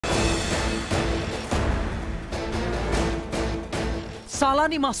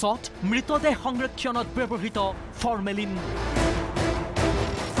চালানী মাছত মৃতদেহ সংৰক্ষণত ব্যৱহৃত ফৰ্মেলিন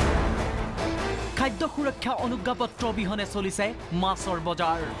খাদ্য সুৰক্ষা অনুজ্ঞাপত্ৰ অবিহনে চলিছে মাছৰ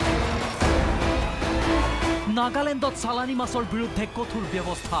বজাৰ নাগালেণ্ডত চালানী মাছৰ বিৰুদ্ধে কঠোৰ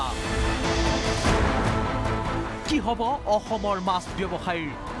ব্যৱস্থা কি হ'ব অসমৰ মাছ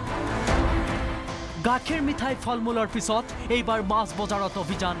ব্যৱসায়ীৰ গাখীৰ মিঠাই ফলমূলৰ পিছত এইবাৰ মাছ বজাৰত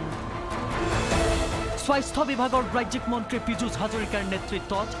অভিযান স্বাস্থ্য বিভাগৰ ৰাজ্যিক মন্ত্ৰী পীযুষ হাজৰিকাৰ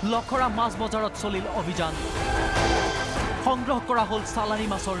নেতৃত্বত লখৰা মাছ বজাৰত চলিল অভিযান সংগ্ৰহ কৰা হ'ল চালানী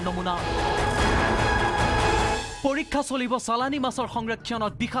মাছৰ নমুনা পৰীক্ষা চলিব চালানী মাছৰ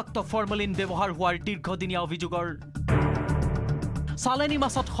সংৰক্ষণত বিষাক্ত ফৰ্মেলিন ব্যৱহাৰ হোৱাৰ দীৰ্ঘদিনীয়া অভিযোগৰ চালানী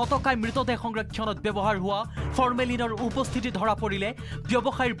মাছত শতকাই মৃতদেহ সংৰক্ষণত ব্যৱহাৰ হোৱা ফৰ্মেলিনৰ উপস্থিতি ধৰা পৰিলে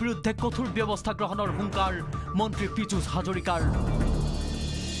ব্যৱসায়ীৰ বিৰুদ্ধে কঠোৰ ব্যৱস্থা গ্ৰহণৰ হুংকাৰ মন্ত্ৰী পীযুষ হাজৰিকাৰ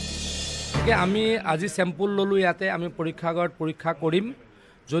আমি আজি স্যাম্পল ললো ইয়াতে আমি পৰীক্ষাগাৰত পৰীক্ষা কৰিম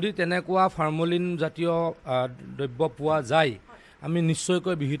যদি তেনেকুৱা ফৰ্মেলিন জাতীয় দ্ৰব্য পোৱা যায় আমি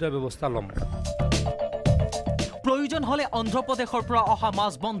নিশ্চয়কৈ বিহিত ব্যৱস্থা ল'ম প্ৰয়োজন হলে অন্ধ্ৰপ্ৰদেশৰ পৰা অহা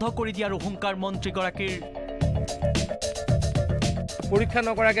মাছ বন্ধ কৰি দিয়াৰ হুংকাৰ মন্ত্ৰীগৰাকীৰ পৰীক্ষা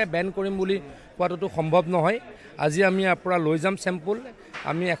নকৰাকৈ বেন কৰিম বুলি কোৱাটো সম্ভৱ নহয় আজি আমি ইয়াৰ পৰা লৈ যাম স্যাম্পল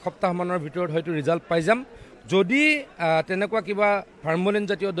আমি এসপ্তাহমানৰ ভিতৰত হয়তো ৰিজাল্ট পাই যাম যদি তেনেকুৱা কিবা ফৰ্মেলিন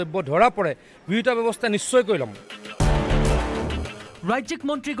জাতীয় দ্ৰব্য ধৰা পৰে বিহিত ব্যৱস্থা নিশ্চয়কৈ ল'ম ৰাজ্যিক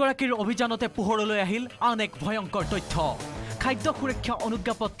মন্ত্ৰীগৰাকীৰ অভিযানতে পোহৰলৈ আহিল আন এক ভয়ংকৰ তথ্য খাদ্য সুৰক্ষা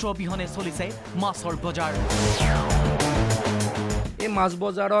অনুজ্ঞাপত্ৰ অবিহনে চলিছে মাছৰ বজাৰ এই মাছ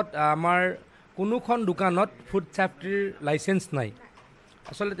বজাৰত আমাৰ কোনোখন দোকানত ফুড সেফটিৰ লাইসেন্স নাই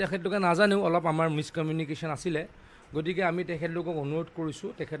আসলে তেখেতলোকে নাজানেও অলপ আমাৰ মিসকমিউনিকেশ্যন আছিলে গতিকে আমি তেখেতলোকক অনুৰোধ কৰিছোঁ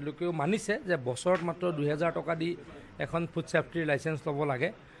তেখেতলোকেও মানিছে যে বছৰত মাত্ৰ 2000 টকা দি এখন ফুড সেফটিৰ লাইসেন্স ল'ব লাগে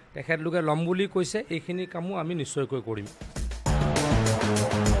তেখেতলোকে ল'ম বুলি কৈছে এইখিনি কামো আমি নিশ্চয়কৈ কৰিম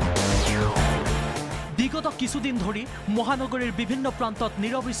বিগত কিছুদিন ধৰি মহানগৰীৰ বিভিন্ন প্ৰান্তত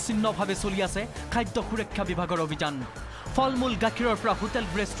নিৰবিচ্ছিন্নভাৱে চলি আছে খাদ্য সুৰক্ষা বিভাগৰ অভিযান ফলমূল গাখীৰৰ পৰা হোটেল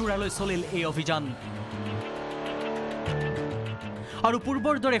ৰেষ্টুৰালৈ চলিল এই অভিযান আৰু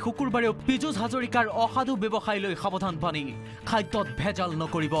পূৰ্বৰ দৰে শুকুৰবাৰেও পীযুষ হাজৰিকাৰ অসাধু ব্যৱসায়লৈ সাৱধান বাণী খাদ্যত ভেজাল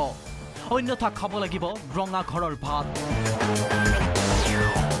নকৰিব অন্যথা খাব লাগিব ৰঙা ঘৰৰ ভাত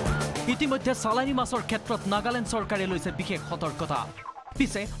ইতিমধ্যে চালানী মাছৰ ক্ষেত্ৰত নাগালেণ্ড চৰকাৰে লৈছে বিশেষ সতৰ্কতা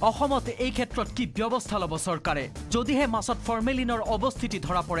পিছে অসমত এই ক্ষেত্ৰত কি ব্যৱস্থা ল'ব চৰকাৰে যদিহে মাছত ফৰ্মেলিনৰ অৱস্থিতি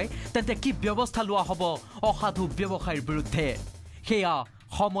ধৰা পৰে তেন্তে কি ব্যৱস্থা লোৱা হ'ব অসাধু ব্যৱসায়ীৰ বিৰুদ্ধে সেয়া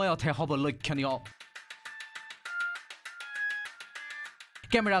সময়তহে হ'ব লক্ষণীয়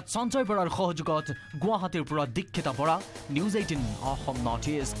কেমেৰাত সঞ্জয় বৰাৰ সহযোগত গুৱাহাটীৰ পৰা Dikshita Bora news 18 Assam north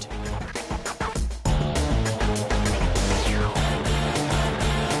east